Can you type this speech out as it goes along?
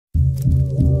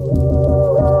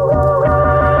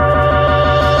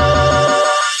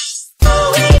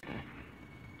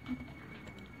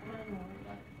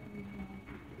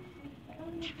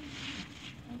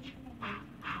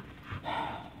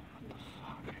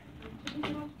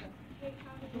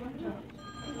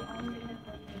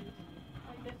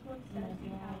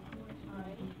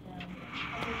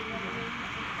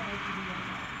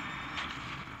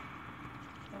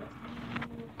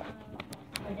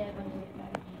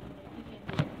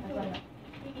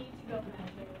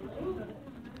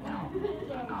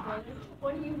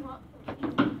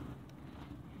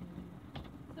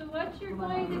So what you're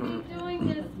going to be doing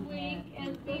this week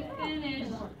as we finish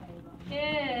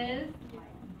is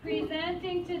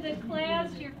presenting to the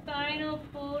class your final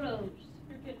photos.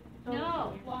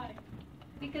 No. Why?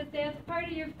 Because that's part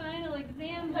of your final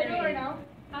exam Can I grade. do it right now?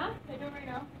 Huh? Can I do it right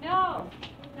now? No.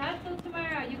 Not till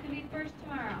tomorrow. You can be first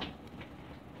tomorrow.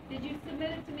 Did you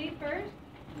submit it to me first?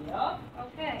 Yup.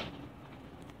 Okay.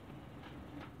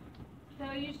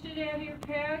 So you should have your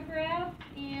paragraph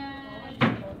and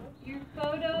your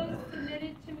photos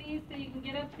submitted to me so you can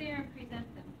get up there and present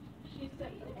them. She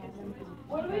said,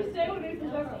 what do we say when we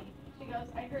present them? She goes,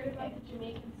 I heard about the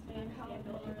Jamaican spam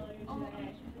scandal earlier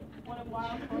today. One of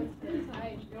Wild Horse says, I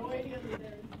had no idea that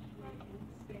there was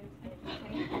Jamaican spam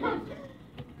scandal.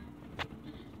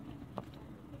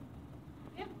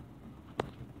 Yeah.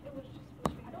 It was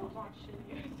just, I don't watch shit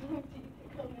news.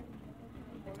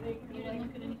 You didn't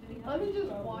look at anything else? Let me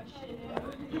just watch shit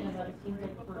news. Yeah, but it seems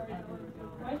like forever ago.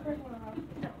 My first one around.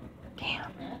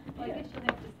 Damn. Well, I guess you'll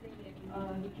have to stay there.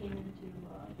 He came into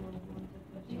World War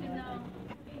II. You didn't know.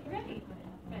 Right.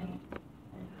 Right.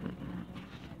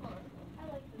 I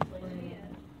like this lady. She is.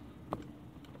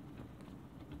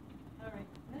 All right,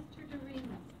 Mr.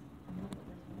 Doremus.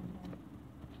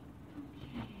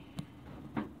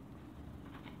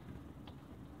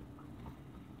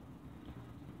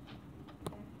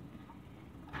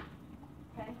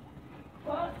 Okay.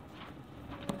 What?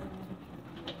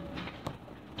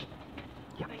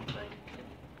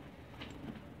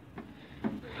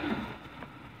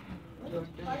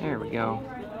 There we go.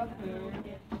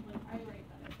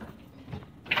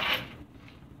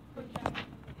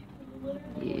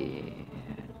 Yeah,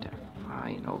 the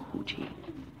final hoochie.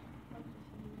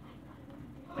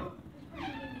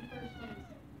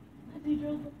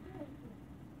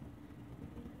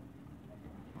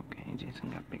 Okay,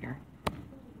 Jason got bigger.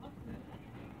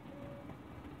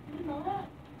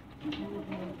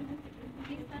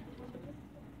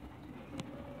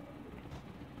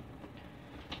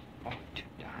 Off to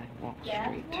die, Wall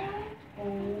Street.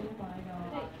 Oh my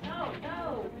god.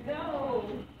 No.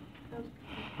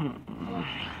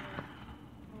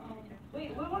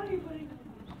 Wait, what are you putting?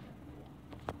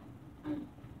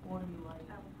 What do you like?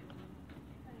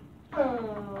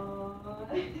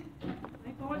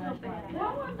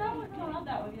 That one, no, not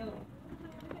that one, the other one.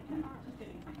 Just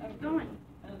kidding. Keep going.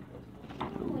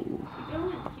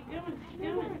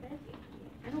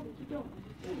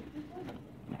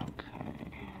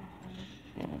 Okay.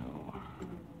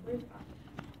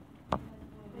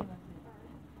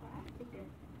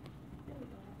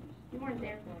 You weren't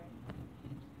there for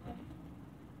it.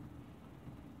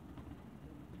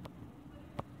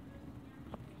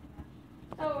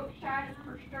 So, shots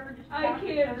for sure. I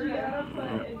can't do that,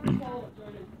 but it's all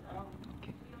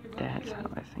Okay, that's how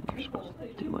I think you're supposed to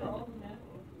do it.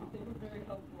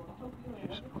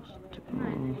 You're supposed to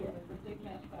move.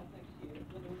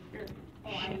 Shit.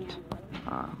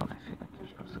 I feel like you're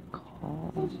supposed to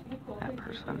call that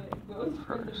person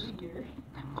first. And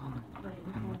call them.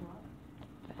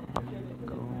 And then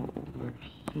go over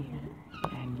here.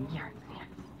 And yes.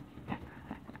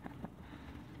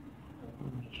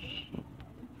 Holy shit.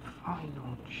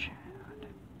 Final Chad.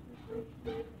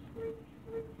 It's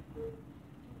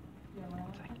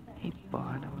like, hey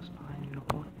bud, I was behind you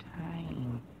the whole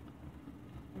time.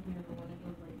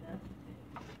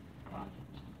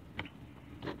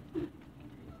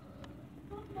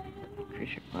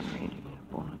 Appreciate fun reading the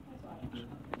bullet.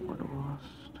 Word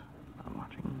lost. I'm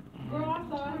watching. And...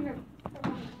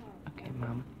 Okay,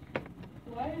 Mom.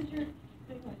 Why is your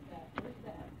thing like that? Where's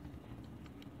that?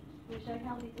 Wish I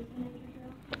had these miniature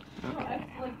drill. No, Okay. X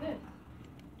like this.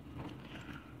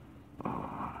 Oh,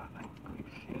 I think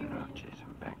we've figured out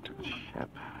Jason back to the ship.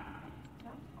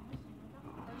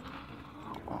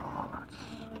 Oh, that's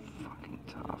fucking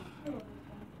tough.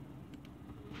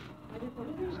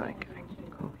 It's like, I can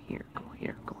go here, go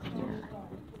here, go here.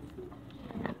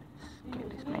 And then get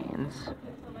these mans.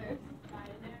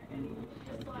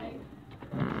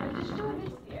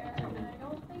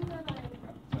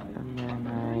 And then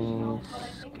I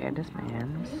scared his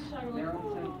mans.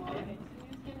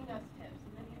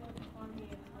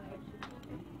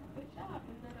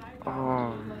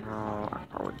 Oh no, I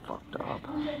probably fucked up.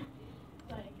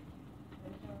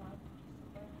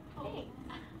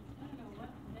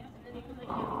 Oh,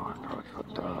 I probably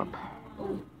fucked up.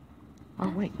 Oh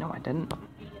wait, no I didn't.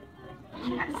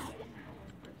 Yes.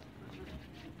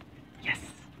 Yes.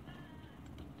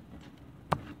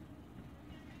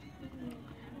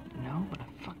 No, but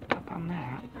I fucked up on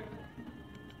that.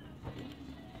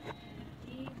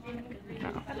 No.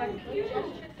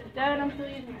 Dad, I'm still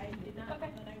using it. Okay.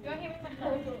 You want to give me my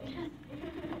Okay.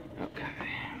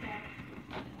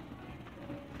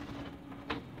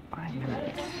 5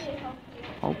 minutes.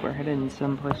 Hope we're heading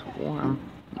someplace warm.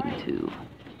 Me too.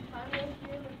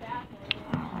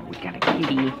 Oh, we got a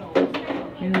kitty.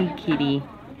 Hey, kitty.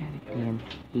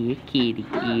 Hey, kitty,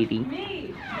 kitty.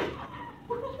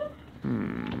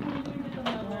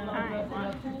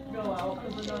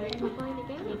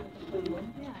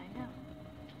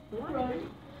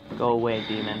 Go away,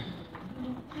 demon.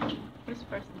 This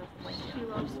person doesn't like she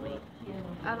loves me.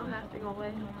 I don't have to go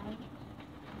away.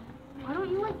 Why don't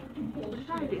you like what did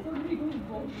I do?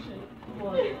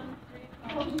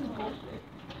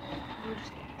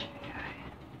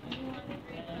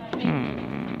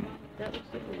 That looks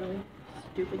like a really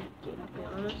stupid game, to be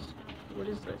honest. What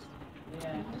is this?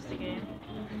 Just a game.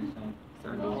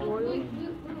 Zombies Royal?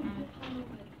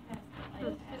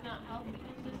 This could not help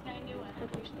because this guy knew it.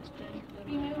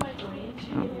 He knew my speech.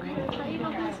 How you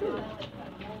know this?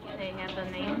 They have the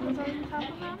names on top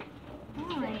of them?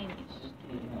 Fine.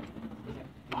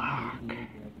 Fuck.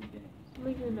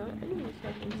 Like you're not any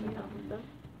seconds on top of them.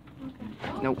 Okay.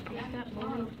 Nope.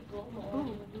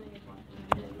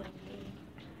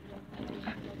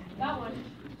 That one.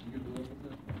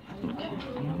 Okay,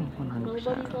 I'm 100%. Nobody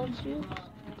loves you.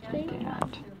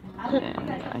 That. Then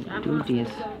I do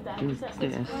this.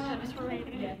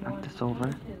 Knock this over.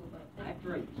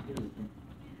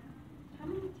 How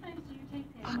many times do you take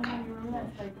that?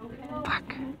 Fuck.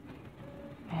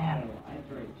 Man.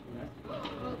 Well,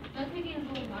 don't take it as a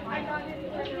little. I got it.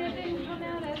 That didn't come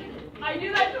out as it. I do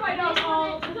that to my dog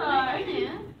all the time.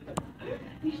 Yeah.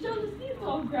 He showed the Steve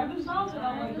phone, grab his mouth, and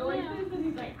I'm like, go like this, and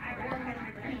he's like,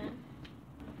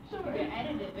 sure.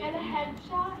 Edited it. And a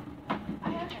headshot. I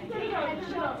have to take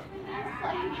headshots for this,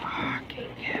 like,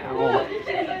 Fucking hell.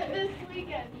 this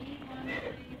weekend.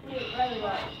 Wait, really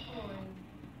what?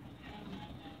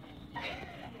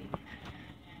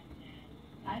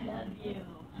 I love you.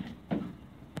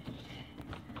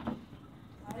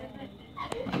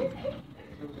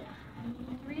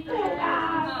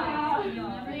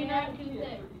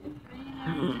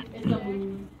 It's a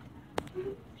booze.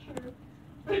 Sure.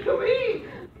 Me!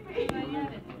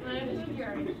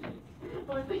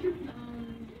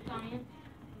 Science,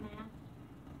 math.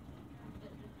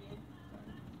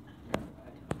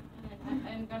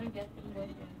 I'm gonna get them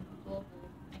with global.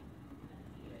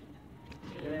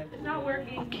 It's not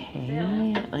working.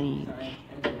 Okay, like,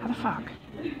 how the fuck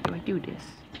do I do this?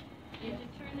 You have to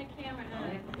turn the camera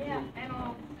on. Yeah, and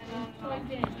I'll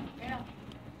Plugged in. Yeah.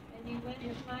 And you went to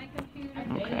my computer.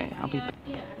 Okay, I'll be. Yeah,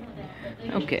 I know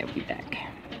that. Okay, I'll be back.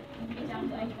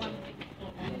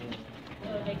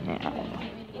 Now,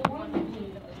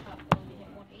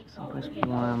 someplace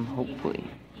warm, hopefully.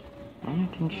 I don't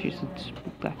think she should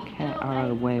spook that cat out of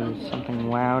the way with something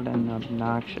loud and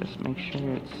obnoxious. Make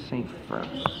sure it's safe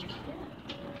first.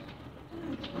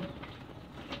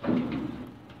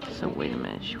 So wait a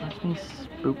minute, she wants me to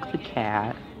spook the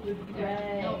cat. Okay.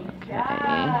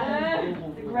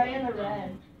 The gray and the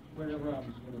red. Whatever I was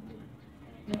gonna do.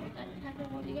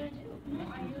 What are you gonna do?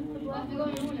 If you're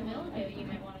going into the military, you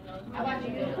might want to know. I want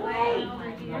you to wait.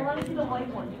 I want to see the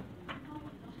white one.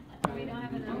 We don't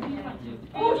have enough yet.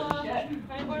 Oh shit! Can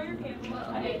I borrow your camera?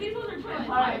 I think these ones are twins.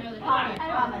 Alright,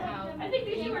 comment. I think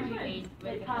these two are twins.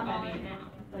 Like, comment.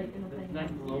 Like, in the thing.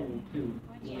 That's global too.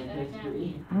 History.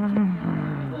 Mhm.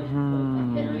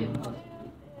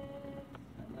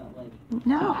 Not like.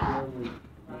 No.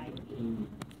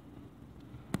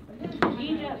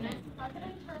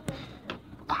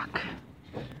 Fuck.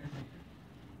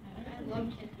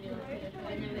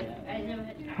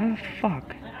 How the fuck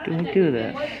do I do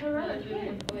this?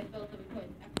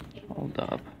 Hold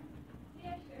up.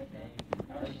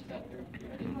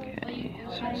 Okay,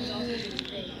 so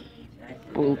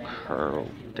spook her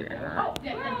there.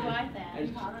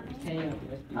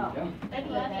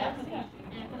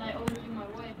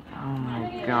 Oh my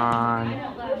god.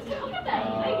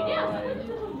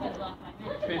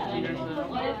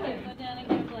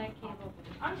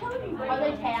 I'm telling you, Are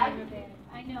they tagged?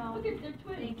 I know. Look at their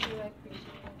twins. Thank you, I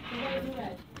appreciate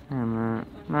it.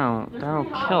 No, that'll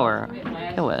kill her.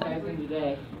 Kill it.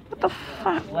 What the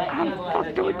fuck? How the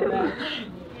fuck do we do this?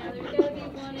 Yeah, there's gotta be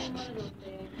one in one of those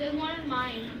bags. There's one in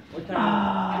mine. What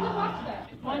Ah.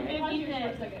 time?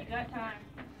 1:56. That time.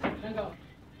 Now go.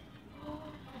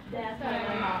 That's my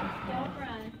mom. Don't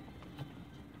run.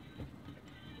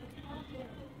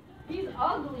 He's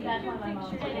ugly. That's why my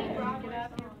mom. Picture it and rock it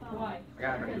off your phone. Why? I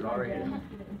got it already.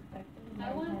 I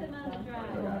want them on the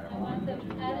drive. I want them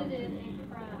edited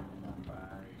and cropped.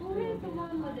 Who is the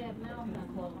one with that mouth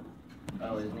on?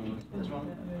 Oh, his name. This one?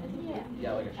 Yeah.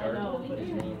 Yeah, like a shark. His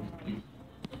name.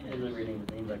 His reading his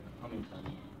name's like Humming Sun.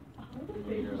 His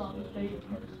leader of the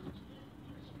Carter.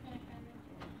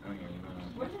 I don't even know.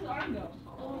 Where's his arm go?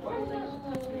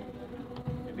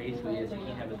 It basically is he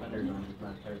can't have his fenders on his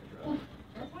last tire truck.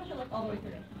 All the way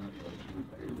through.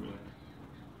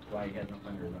 That's why he has no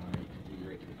fenders on it, because he's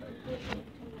right to the tires.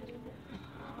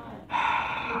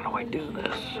 How do I do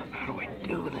this? How do I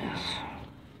do this?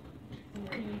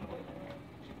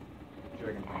 Sure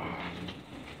I can find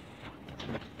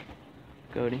it.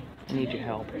 Cody, I need your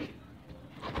help.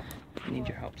 I need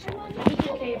your help, so.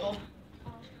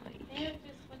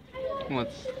 What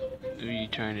are you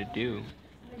trying to do?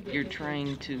 You're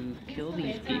trying to kill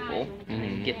these people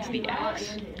and get to the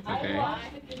axe. Okay.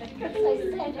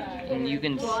 And you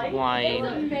can slide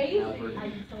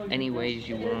any ways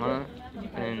you want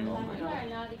and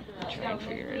try and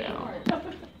figure it out.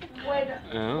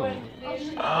 Oh.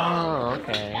 Oh,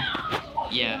 okay.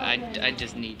 Yeah, I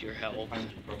just need your help.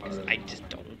 I just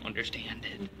don't understand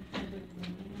it.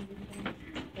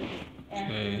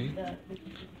 Okay.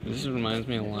 This reminds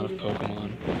me a lot of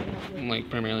Pokemon. Like,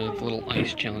 primarily the little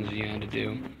ice challenges you had to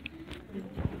do.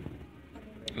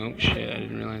 Oh shit, I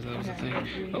didn't realize that was a thing.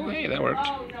 Oh hey, that worked.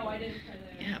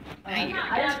 Yeah, now you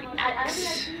gotta get to the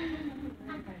axe.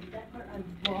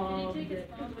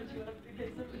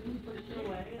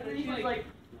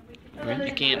 Well,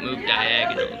 you can't move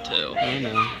diagonal too. I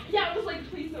know. Yeah, I was like,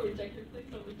 please don't reject her, please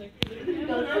don't reject her. And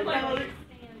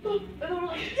then we're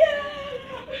like, yeah!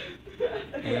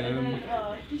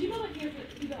 Did you know that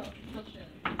he's out? Oh shit.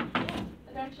 I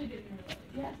actually didn't realize.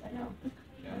 Yes, I know.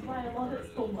 That's why I love it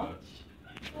so much.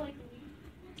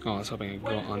 Oh, I was hoping I could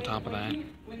go on top of that.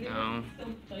 No.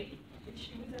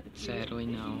 Sadly,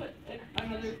 no.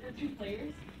 Another 2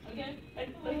 players again. I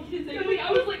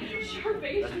was like, her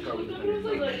face. She looked up and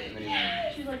was like,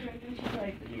 yeah. She's like, she's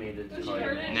like, He made this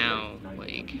Now,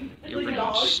 like, you're pretty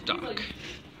much stuck.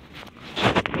 I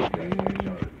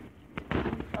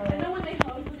know when they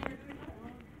hugged when they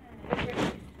were doing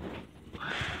that.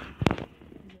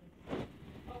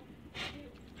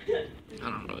 I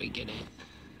don't really get it.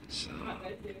 So.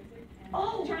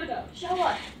 Oh, turn it up. Show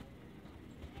us.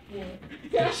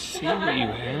 I see what you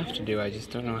have to do. I just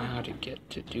don't know how to get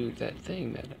to do that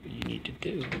thing that you need to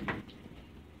do.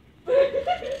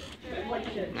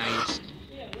 Nice.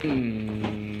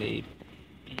 Maybe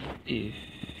if.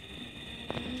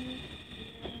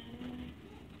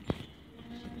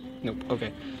 Nope.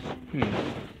 Okay.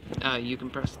 You can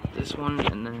press this one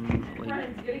and then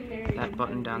like that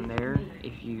button down there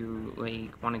if you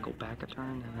like want to go back a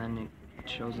turn, and then it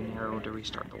shows an arrow to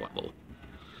restart the level.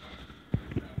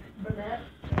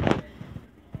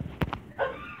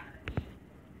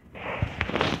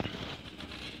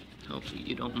 Hopefully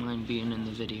you don't mind being in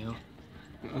the video.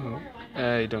 Oh,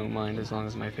 I don't mind as long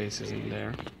as my face isn't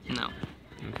there. No.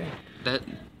 Okay. That's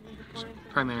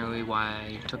primarily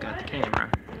why I took out the camera,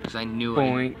 because I knew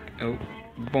Boink. Oh,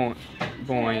 boink.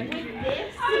 Boink.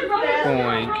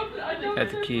 Boink.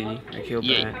 That's a kitty. I killed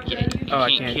that. Yeah, you I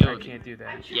can't can't. kill I can't do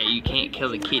that. Yeah, you can't kill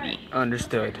the kitty.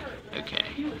 Understood. Okay.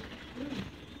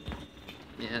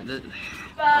 Yeah,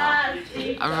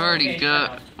 I've already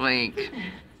got, like,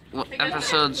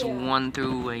 episodes 1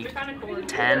 through, like,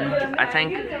 10, I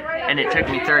think, and it took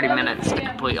me 30 minutes to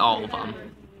complete all of them.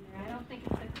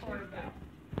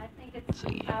 So,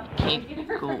 yeah, you can't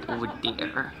go over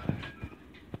there.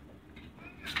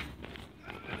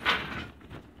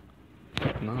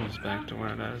 Mom's back to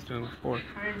what I was doing before.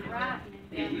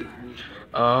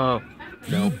 Oh,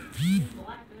 nope.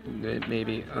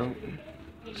 Maybe. Oh.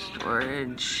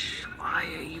 Storage. Why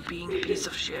are you being a piece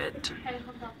of shit?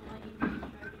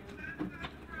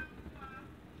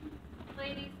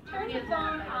 Ladies, turn your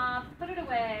phone off, put it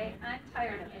away. I'm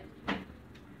tired of it.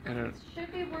 I don't. It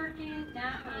should be working,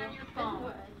 not on your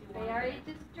phone. They are a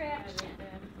distraction.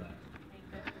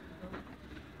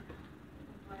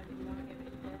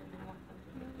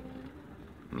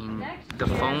 I mean, the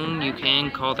phone, you can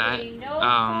call that, They're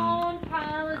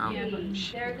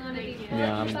gonna be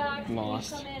Yeah, boxes I'm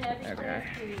lost. come in every Okay.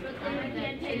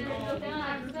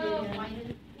 So,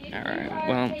 Alright,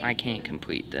 well, I can't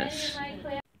complete this.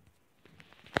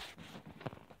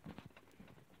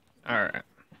 Alright.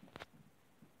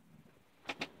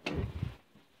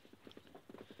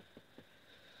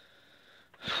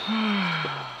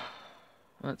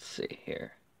 Let's see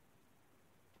here.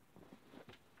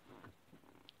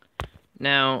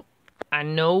 Now, I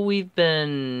know we've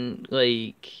been,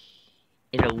 like,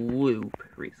 in a loop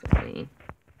recently,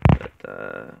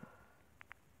 but,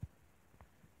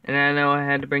 and I know I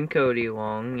had to bring Cody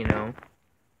along, you know.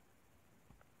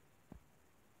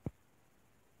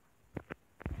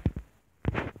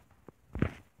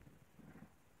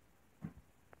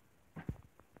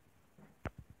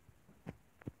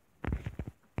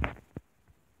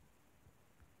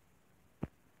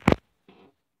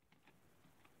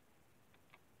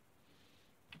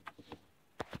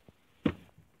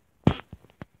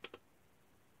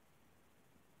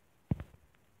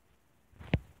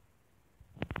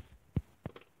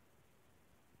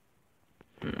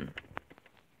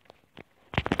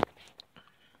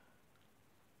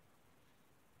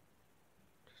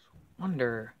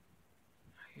 wonder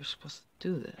how you're supposed to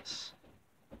do this.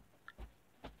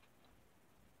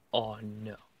 Oh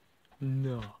no.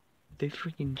 No. They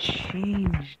freaking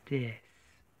changed this.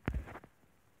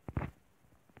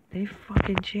 They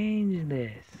fucking changed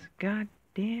this. God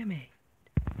damn it.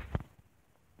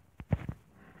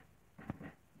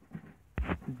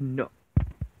 No.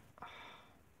 Oh,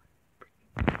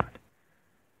 my freaking God.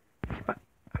 But,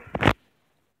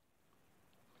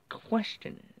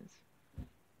 question is,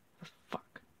 the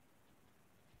fuck?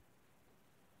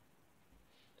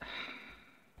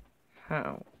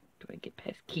 How do I get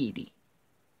past Kitty?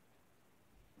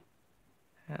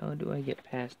 How do I get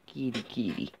past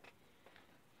Kitty?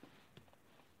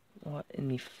 What in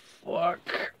the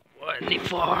fuck? What in the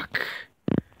fuck?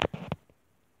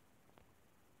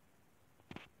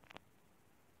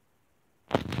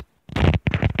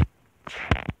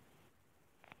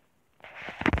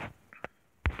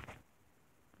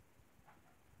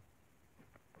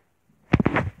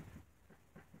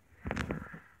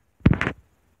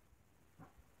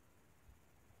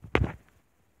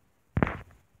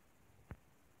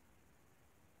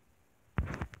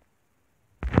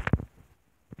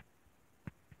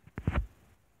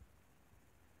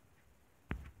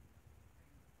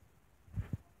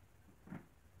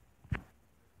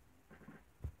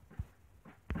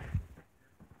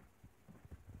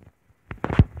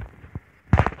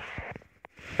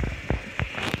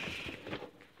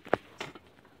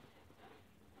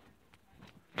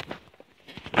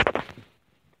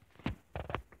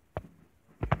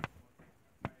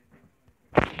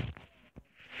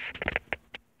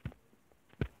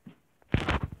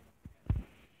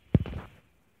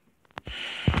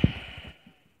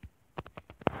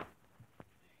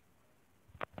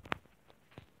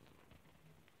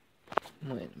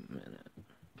 Wait a minute.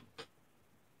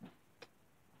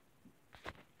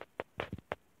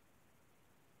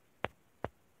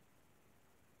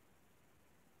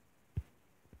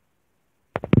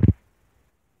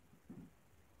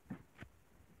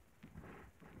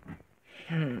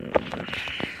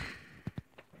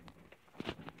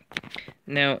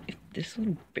 Now, if this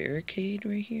little barricade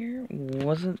right here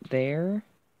wasn't there,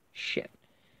 shit.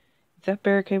 If that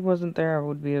barricade wasn't there, I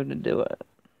would be able to do it.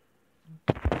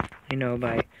 You know,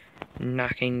 by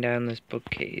knocking down this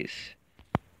bookcase.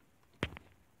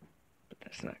 But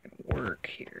that's not gonna work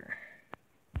here.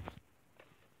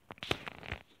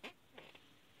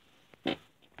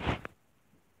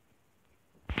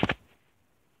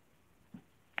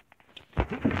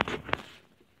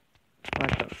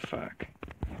 What the fuck?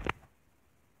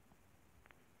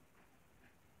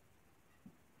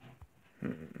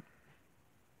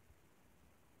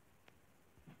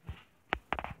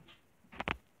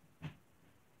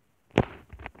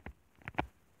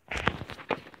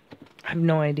 I have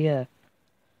no idea.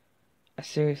 I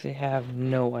seriously have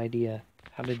no idea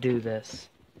how to do this.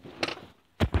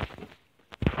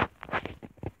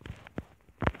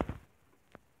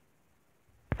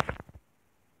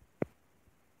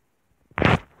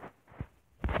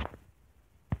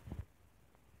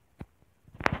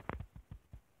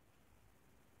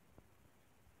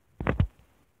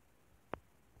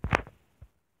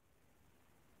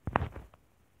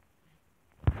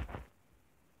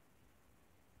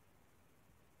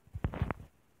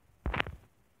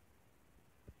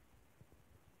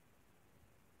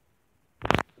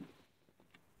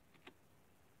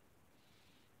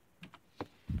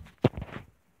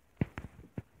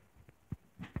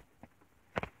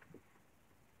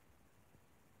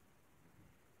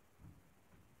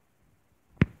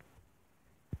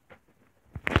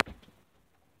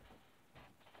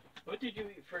 What did you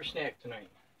eat for a snack tonight?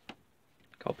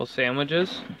 Couple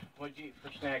sandwiches. What did you eat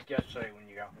for snack yesterday when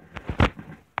you got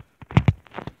home?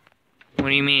 What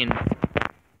do you mean?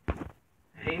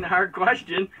 Ain't a hard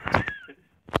question.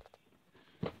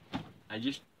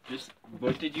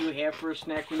 What did you have for a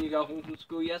snack when you got home from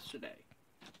school yesterday?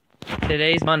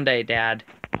 Today's Monday, Dad.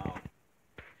 Oh.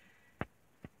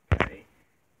 Okay.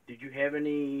 Did you have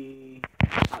any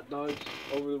hot dogs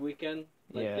over the weekend?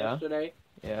 Like Yeah. yesterday?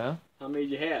 Yeah. How many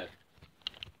did you have?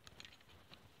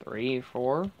 3,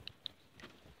 4.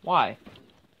 Why? I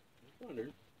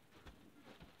wondered.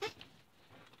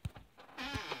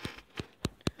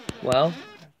 Well,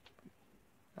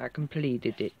 I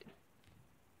completed it.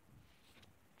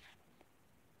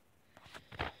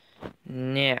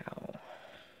 Now.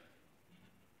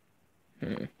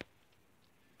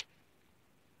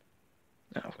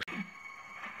 Oh.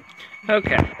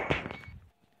 Okay.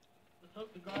 Let's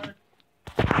hope the guard.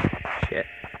 Shit.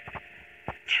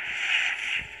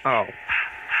 Oh.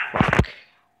 Fuck.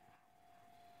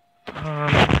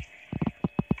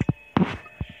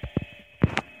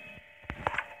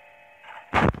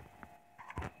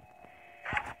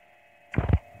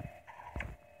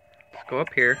 go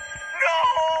up here.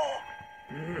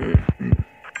 No!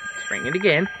 Let's ring it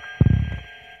again.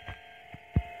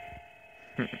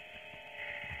 I'm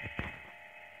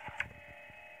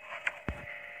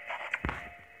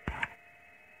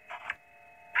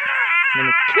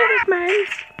gonna kill this man.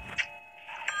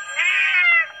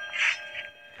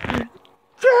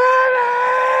 Damn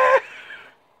it!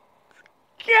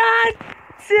 God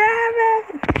damn it!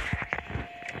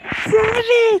 Damn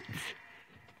it!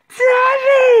 Damn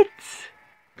it!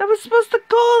 I was supposed to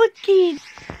call the kid.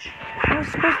 I was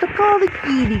supposed to call the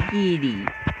kitty.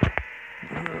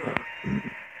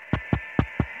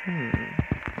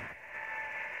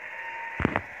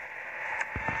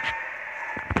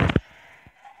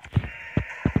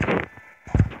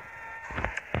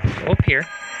 Go up here.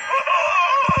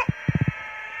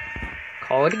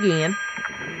 Call it again.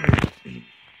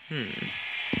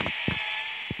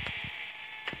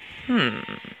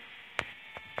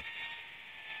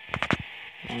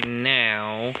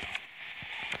 Now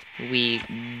we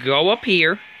go up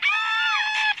here.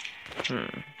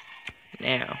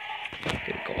 Now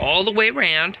gonna go all the way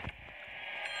around.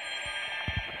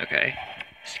 Okay,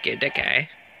 scared that guy.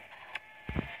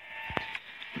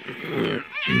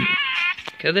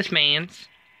 Kill this man's.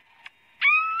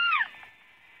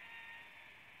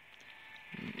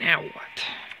 Now what?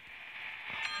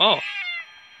 Oh.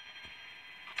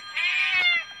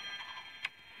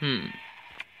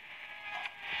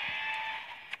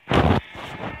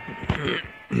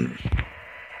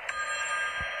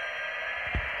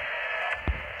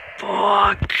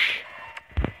 Fuck.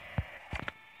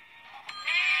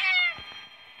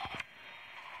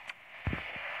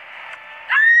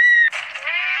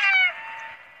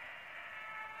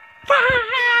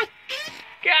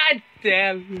 God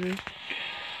damn it.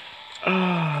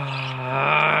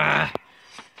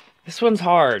 This one's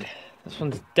hard. This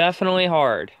one's definitely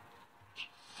hard.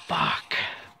 Fuck.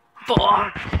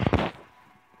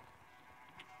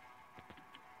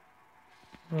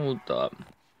 Hold up.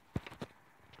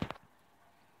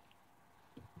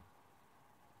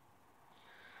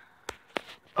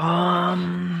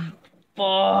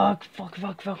 Fuck.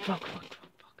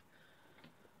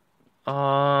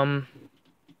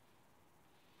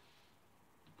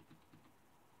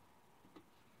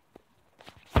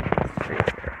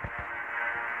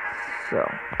 So.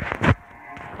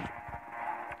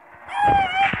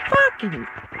 Fucking.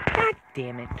 God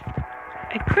damn it.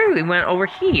 I clearly went over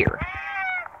here.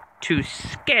 To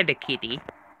scare the kitty.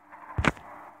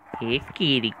 Hey,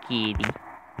 kitty.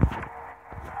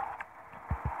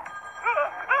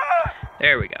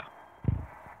 There we go.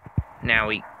 Now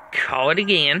we call it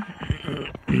again.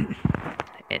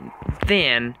 And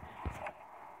then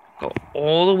go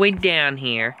all the way down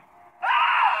here.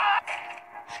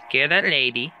 Scare that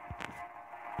lady.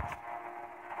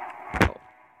 Go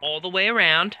all the way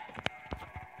around.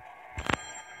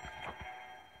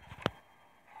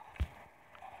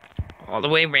 All the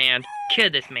way around. Kill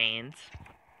this man's.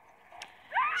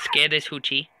 Scare this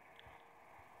hoochie.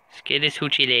 Scare this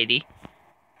hoochie lady.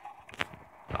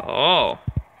 Oh.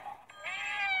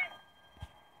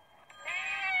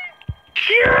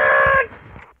 God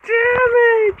damn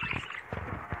it!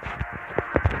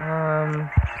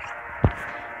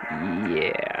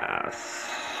 Yeah,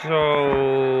 so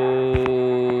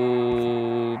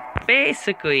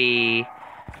basically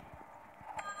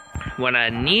what I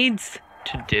needs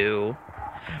to do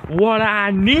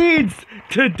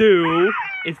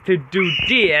is to do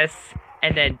this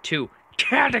and then to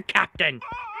kill the captain.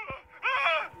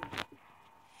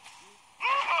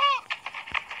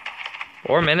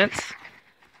 4 minutes.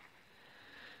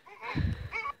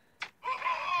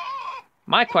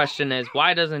 My question is,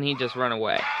 why doesn't he just run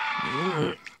away?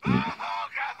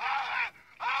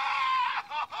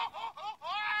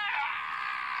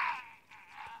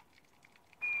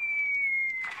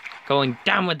 Going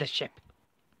down with the ship.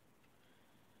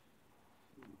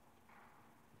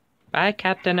 Bye,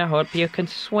 Captain. I hope you can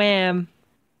swim.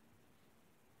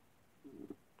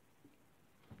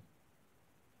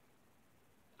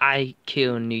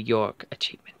 IQ New York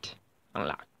achievement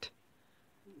unlocked.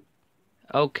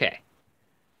 Okay.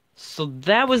 So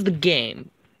that was the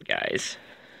game, guys.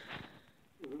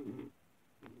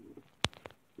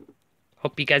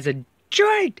 Hope you guys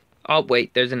enjoyed. Oh,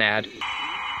 wait, there's an ad.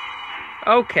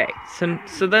 Okay,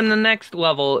 so then the next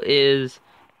level is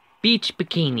beach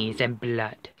bikinis and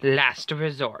blood. Last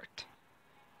resort.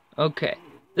 Okay,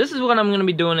 this is what I'm going to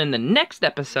be doing in the next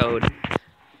episode.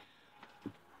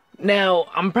 Now,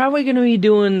 I'm probably going to be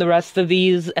doing the rest of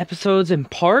these episodes in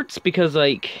parts because,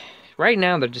 like, right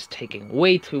now they're just taking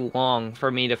way too long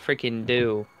for me to freaking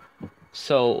do.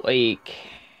 So, like,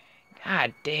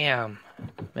 god damn,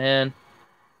 man.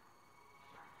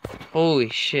 Holy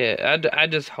shit. I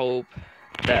just hope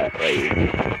that,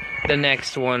 like, the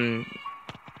next one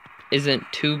isn't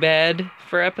too bad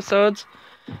for episodes.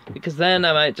 Because then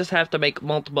I might just have to make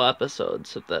multiple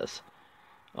episodes of this.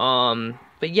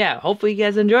 But yeah, hopefully you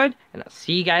guys enjoyed. And I'll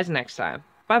see you guys next time.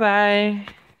 Bye-bye.